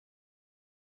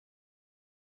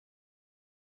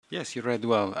Yes, you read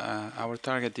well. Our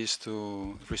target is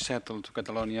to resettle to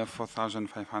Catalonia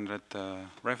 4,500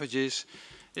 refugees.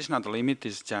 It's not a limit,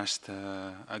 it's just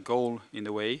a goal in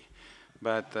the way.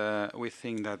 But we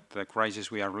think that the crisis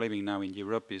we are living now in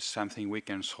Europe is something we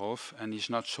can solve, and it's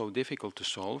not so difficult to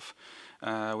solve.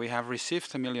 We have received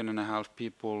 1.5 million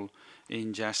people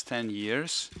in just 10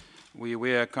 years. We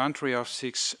were a country of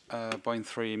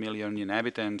 6.3 million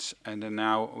inhabitants, and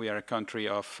now we are a country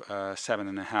of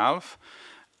 7.5.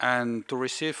 And to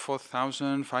receive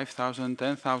 4,000, 5,000,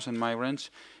 10,000 migrants,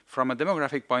 from a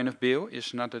demographic point of view,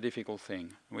 is not a difficult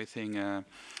thing. We think,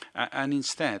 and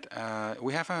instead,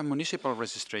 we have a municipal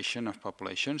registration of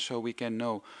population, so we can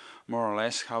know more or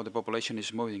less how the population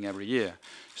is moving every year.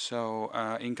 So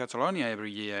in Catalonia, every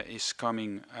year is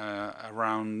coming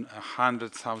around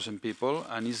 100,000 people,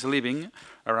 and is leaving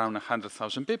around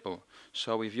 100,000 people.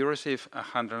 So if you receive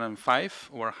 105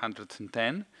 or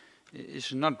 110,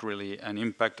 it's not really an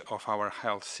impact of our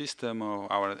health system or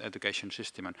our education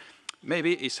system. And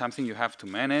maybe it's something you have to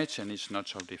manage, and it's not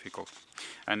so difficult.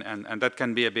 And that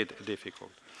can be a bit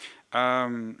difficult.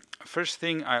 First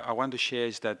thing I want to share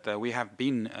is that we have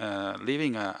been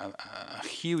living a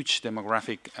huge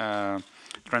demographic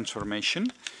transformation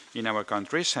in our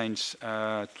country since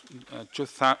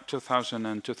 2000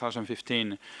 and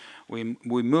 2015. We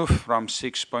moved from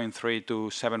 6.3 to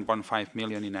 7.5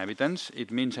 million inhabitants.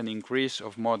 It means an increase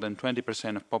of more than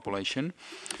 20% of population.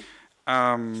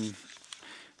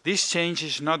 This change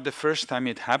is not the first time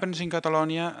it happens in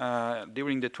Catalonia.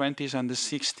 During the 20s and the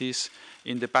 60s,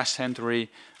 in the past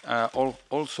century,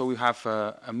 also we have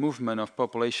a movement of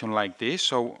population like this.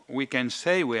 So we can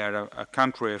say we are a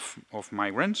country of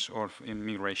migrants or of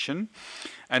immigration.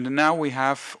 And now we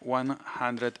have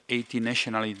 180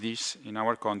 nationalities in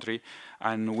our country.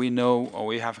 And we know, or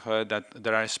we have heard, that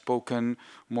there are spoken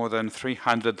more than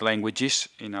 300 languages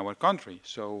in our country.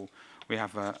 So we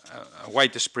have a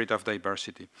wide spread of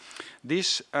diversity.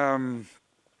 This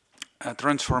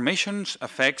transformations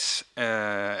affects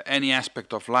any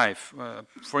aspect of life.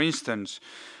 For instance,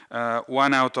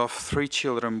 1 out of 3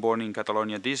 children born in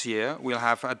Catalonia this year will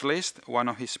have at least one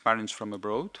of his parents from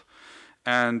abroad,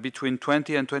 and between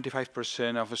 20 and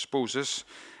 25% of spouses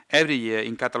every year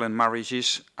in Catalan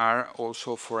marriages are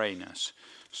also foreigners.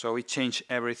 So it changed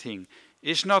everything.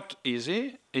 It's not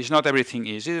easy. It's not everything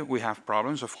easy. We have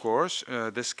problems, of course.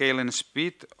 The scale and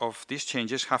speed of these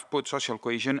changes have put social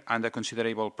cohesion under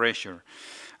considerable pressure.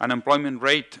 Unemployment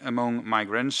rate among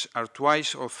migrants are 2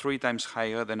 or 3 times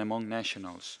higher than among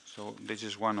nationals. So this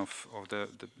is one of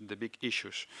the big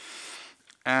issues.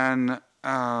 And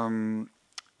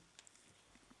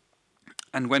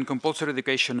when compulsory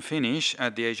education finishes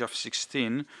at the age of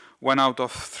 16, 1 out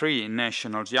of 3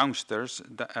 national youngsters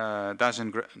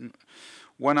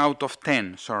one out of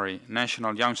 10,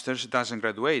 national youngsters doesn't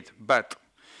graduate. But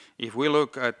if we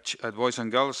look at boys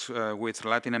and girls with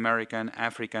Latin American,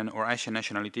 African, or Asian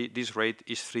nationality, this rate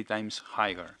is 3 times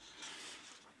higher.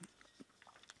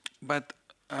 But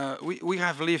we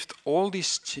have lived all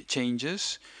these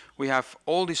changes. We have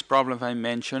all these problems I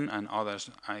mentioned, and others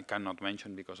I cannot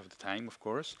mention because of the time, of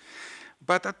course.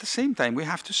 But at the same time, we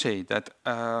have to say that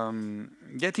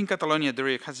yet in Catalonia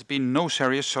there has been no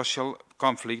serious social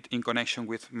conflict in connection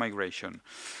with migration.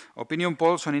 Opinion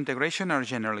polls on integration are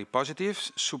generally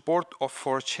positive. Support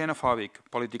for xenophobic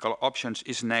political options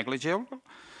is negligible,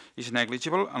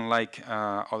 unlike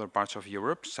other parts of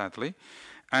Europe, sadly.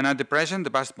 And at the present, the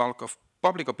vast bulk of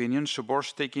public opinion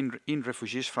supports taking in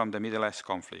refugees from the Middle East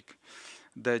conflict.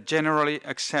 The generally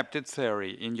accepted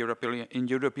theory in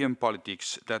European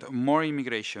politics that more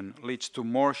immigration leads to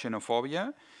more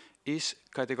xenophobia is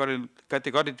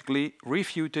categorically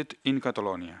refuted in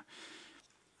Catalonia.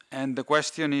 And the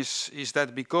question is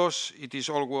that because it is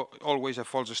always a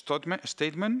false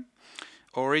statement,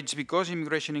 or it's because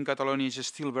immigration in Catalonia is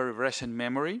still very recent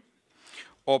memory,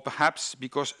 or perhaps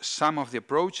because some of the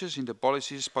approaches in the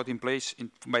policies put in place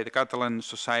by the Catalan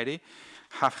society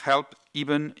have helped,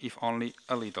 even if only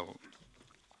a little.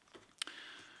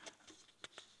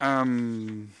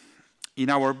 In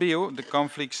our view, the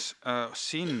conflicts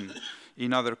seen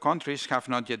in other countries have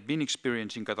not yet been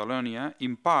experienced in Catalonia,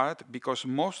 in part because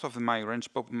most of the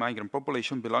migrant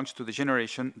population belongs to the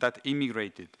generation that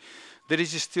immigrated. There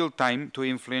is still time to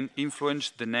influence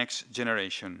the next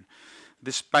generation.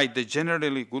 Despite the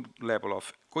generally good level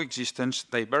of coexistence,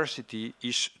 diversity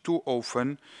is too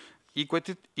often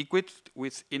equated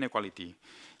with inequality.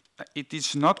 It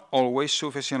is not always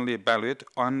sufficiently valued,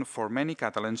 and for many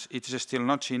Catalans, it is still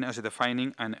not seen as a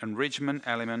defining and enrichment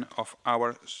element of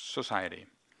our society.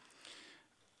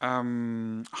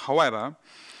 However,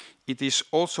 It is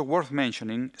also worth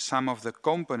mentioning some of the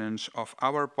components of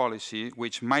our policy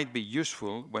which might be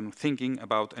useful when thinking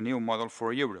about a new model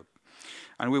for Europe.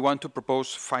 And we want to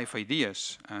propose 5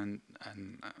 ideas. And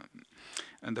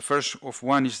the first of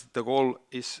one is the goal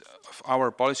is of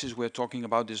our policies we're talking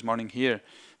about this morning here.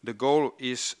 The goal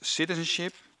is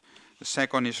citizenship. The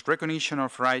second is recognition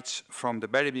of rights from the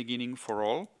very beginning for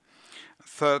all.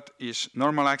 Third is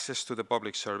normal access to the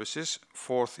public services.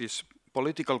 Fourth is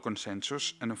political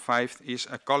consensus. And fifth is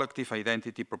a collective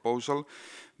identity proposal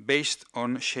based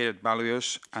on shared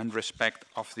values and respect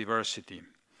of diversity.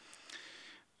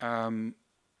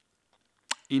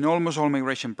 In almost all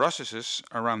migration processes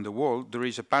around the world, there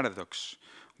is a paradox.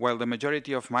 While the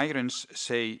majority of migrants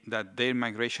say that their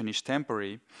migration is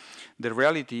temporary, the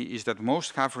reality is that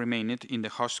most have remained in the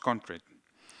host country.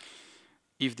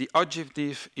 If the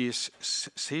objective is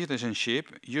citizenship,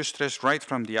 you stress right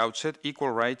from the outset equal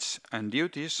rights and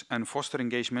duties and foster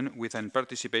engagement with and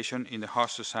participation in the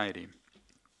host society.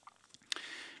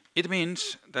 It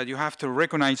means that you have to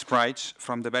recognize rights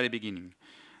from the very beginning.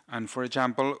 And for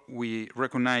example, we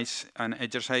recognize an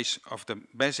exercise of the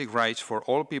basic rights for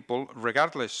all people,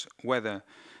 regardless whether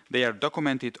they are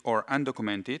documented or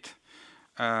undocumented.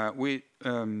 We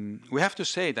have to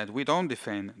say that we don't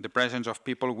defend the presence of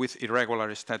people with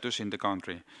irregular status in the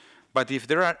country. But if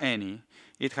there are any,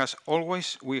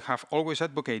 we have always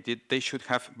advocated they should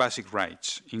have basic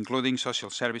rights, including social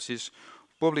services,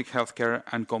 public health care,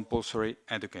 and compulsory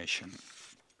education.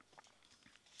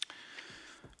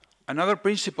 Another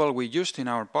principle we used in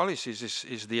our policies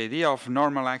is the idea of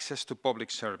normal access to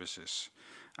public services.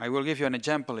 I will give you an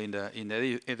example in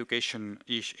the education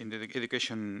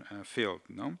field.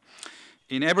 No?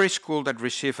 In every school that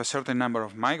receives a certain number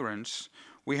of migrants,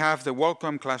 we have the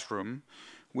welcome classroom,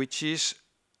 which is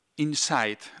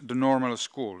inside the normal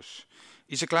schools.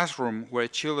 It's a classroom where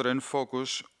children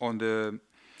focus on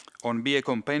be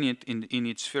accompanied in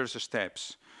its first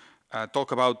steps,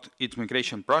 talk about its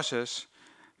migration process,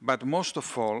 but most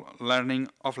of all, learning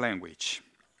of language.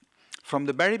 From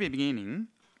the very beginning,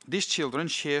 these children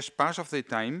share part of their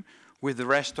time with the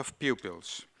rest of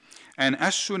pupils. And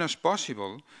as soon as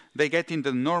possible, they get in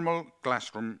the normal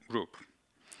classroom group.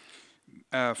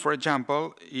 For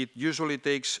example, it usually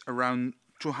takes around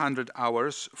 200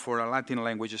 hours for a Latin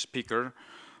language speaker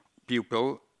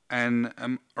pupil and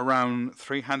around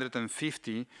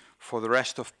 350 for the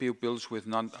rest of pupils with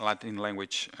non-Latin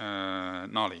language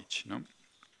knowledge. No?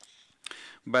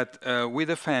 But we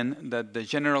defend that the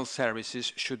general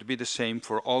services should be the same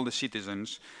for all the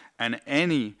citizens, and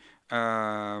any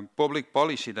public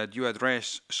policy that you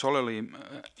address solely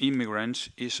immigrants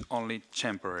is only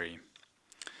temporary.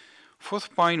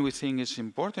 Fourth point we think is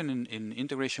important in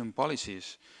integration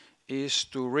policies is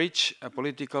to reach a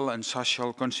political and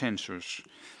social consensus.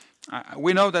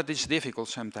 We know that it's difficult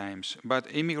sometimes, but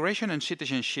immigration and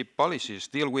citizenship policies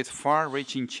deal with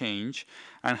far-reaching change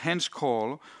and hence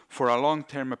call for a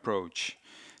long-term approach.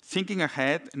 Thinking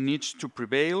ahead needs to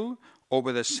prevail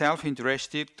over the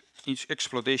self-interested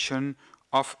exploitation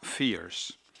of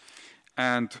fears.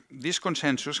 And this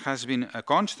consensus has been a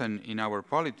constant in our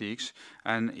politics,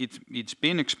 and it's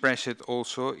been expressed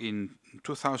also in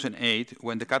 2008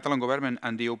 when the Catalan government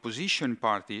and the opposition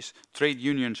parties, trade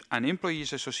unions and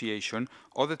employees association,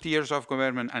 other tiers of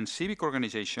government and civic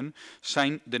organization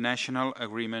signed the National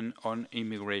Agreement on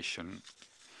Immigration.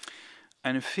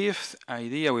 And a fifth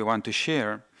idea we want to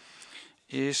share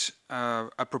is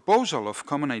a proposal of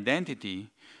common identity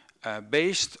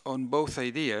based on both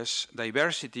ideas,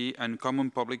 diversity and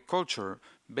common public culture,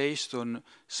 based on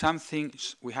some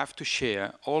things we have to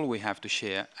share, all we have to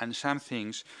share, and some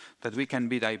things that we can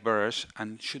be diverse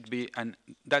and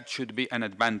that should be an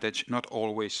advantage, not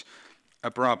always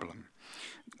a problem.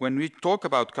 When we talk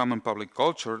about common public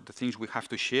culture, the things we have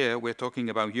to share, we're talking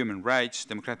about human rights,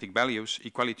 democratic values,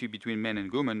 equality between men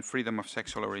and women, freedom of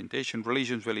sexual orientation,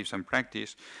 religious beliefs and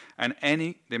practice, and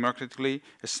any democratically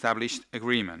established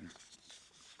agreement.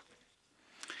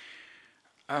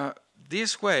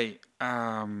 This way,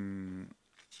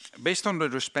 based on the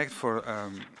respect for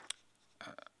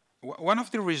one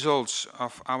of the results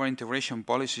of our integration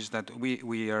policies that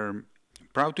we are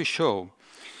proud to show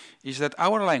is that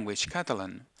our language,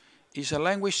 Catalan, is a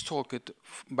language talked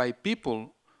by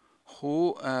people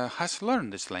who has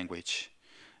learned this language.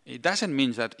 It doesn't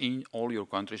mean that in all your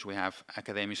countries we have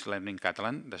academics learning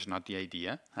Catalan. That's not the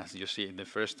idea. As you see in the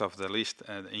first of the list,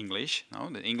 English.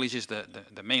 No? The English is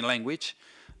the main language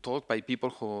taught by people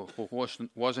who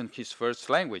wasn't his first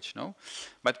language. No?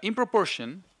 But in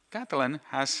proportion, Catalan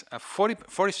has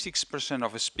 46%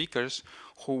 of speakers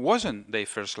who wasn't their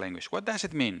first language. What does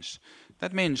it mean?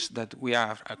 That means that we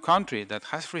are a country that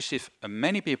has received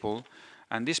many people,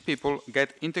 and these people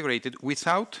get integrated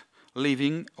without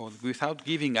leaving or without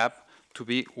giving up to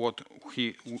be what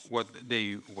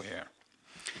they were.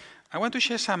 I want to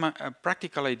share some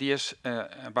practical ideas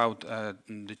about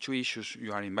the two issues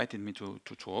you are inviting me to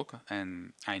talk,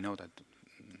 and I know that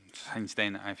since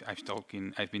then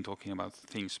I've been talking about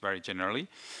things very generally,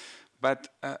 but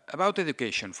about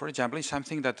education, for example, is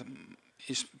something that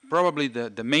is probably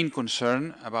the main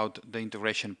concern about the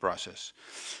integration process.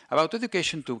 About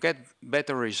education, to get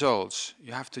better results,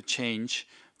 you have to change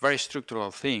very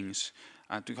structural things.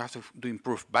 You have to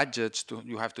improve budgets,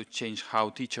 you have to change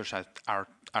how teachers are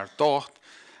taught,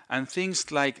 and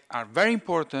things like are very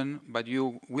important, but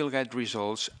you will get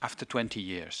results after 20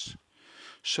 years.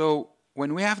 So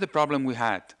when we have the problem we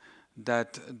had,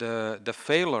 that the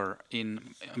failure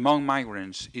among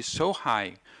migrants is so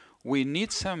high, we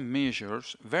need some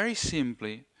measures, very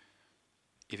simply,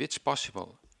 if it's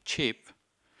possible, cheap,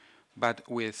 but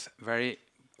with very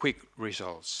quick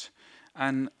results.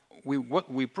 And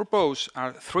what we propose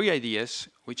are 3 ideas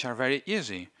which are very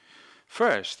easy.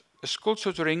 First, school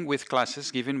tutoring with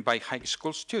classes given by high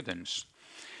school students.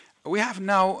 We have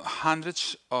now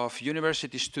hundreds of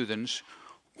university students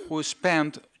who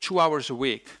spend 2 hours a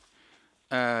week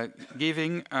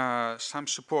giving some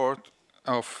support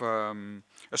of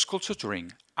school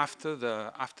tutoring after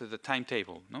the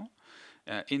timetable, no?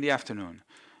 In the afternoon.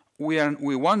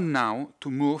 We want now to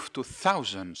move to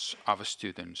thousands of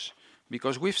students,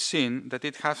 because we've seen that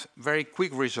it has very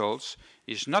quick results.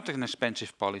 It's not an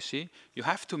expensive policy. You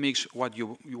have to mix what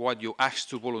you ask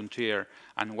to volunteer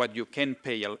and what you can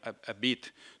pay a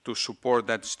bit to support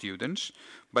that students,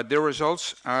 but the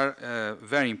results are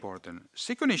very important.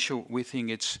 Second issue, we think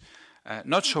it's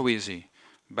not so easy,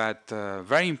 but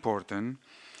very important,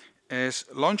 is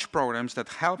launch programs that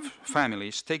help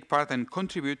families take part and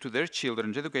contribute to their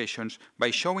children's educations by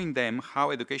showing them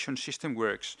how education system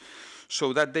works,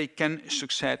 so that they can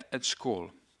succeed at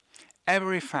school.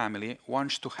 Every family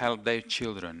wants to help their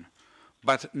children,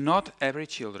 but not every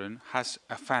children has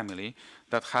a family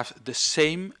that has the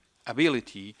same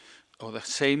ability or the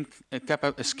same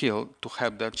skill to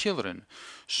help their children.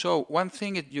 So one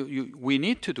thing we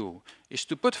need to do is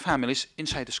to put families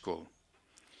inside the school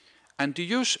and to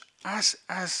use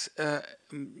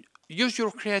use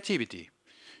your creativity.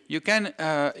 You can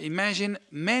imagine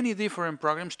many different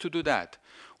programs to do that.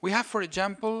 We have, for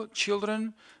example,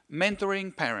 children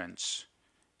mentoring parents.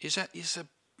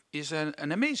 Is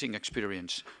an amazing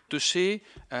experience to see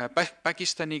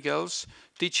Pakistani girls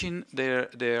teaching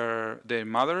their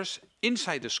mothers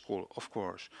inside the school, of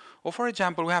course. Or, for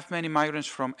example, we have many migrants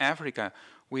from Africa.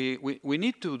 We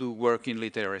need to do work in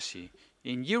literacy.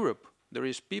 In Europe, there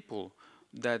is people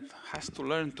that has to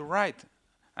learn to write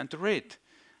and to read.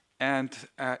 And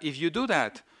if you do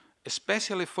that,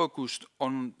 especially focused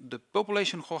on the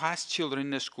population who has children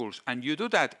in the schools, and you do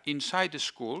that inside the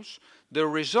schools, the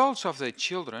results of the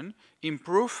children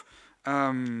improve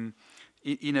in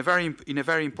a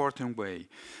very important way.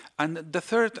 And the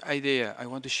third idea I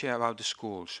want to share about the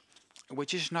schools,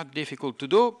 which is not difficult to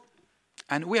do,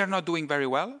 and we are not doing very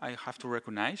well, I have to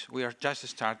recognize. We are just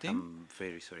starting. I'm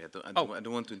very sorry. I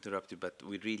don't want to interrupt you, but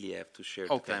we really have to share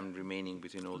the time remaining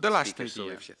between all the speakers.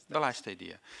 The last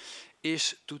idea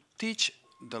is to teach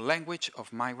the language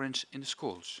of migrants in the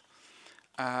schools.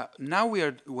 Now we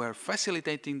are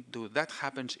facilitating that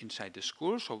happens inside the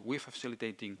schools, so we're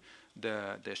facilitating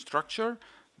the structure,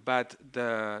 but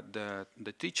the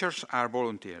teachers are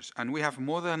volunteers. And we have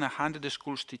more than 100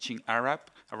 schools teaching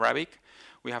Arabic.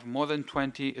 We have more than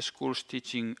 20 schools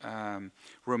teaching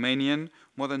Romanian,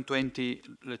 more than 20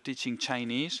 teaching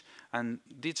Chinese, and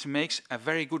this makes a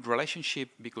very good relationship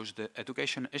because the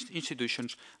education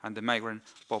institutions and the migrant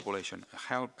population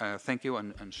help. Thank you,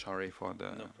 and sorry for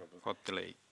the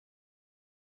delay.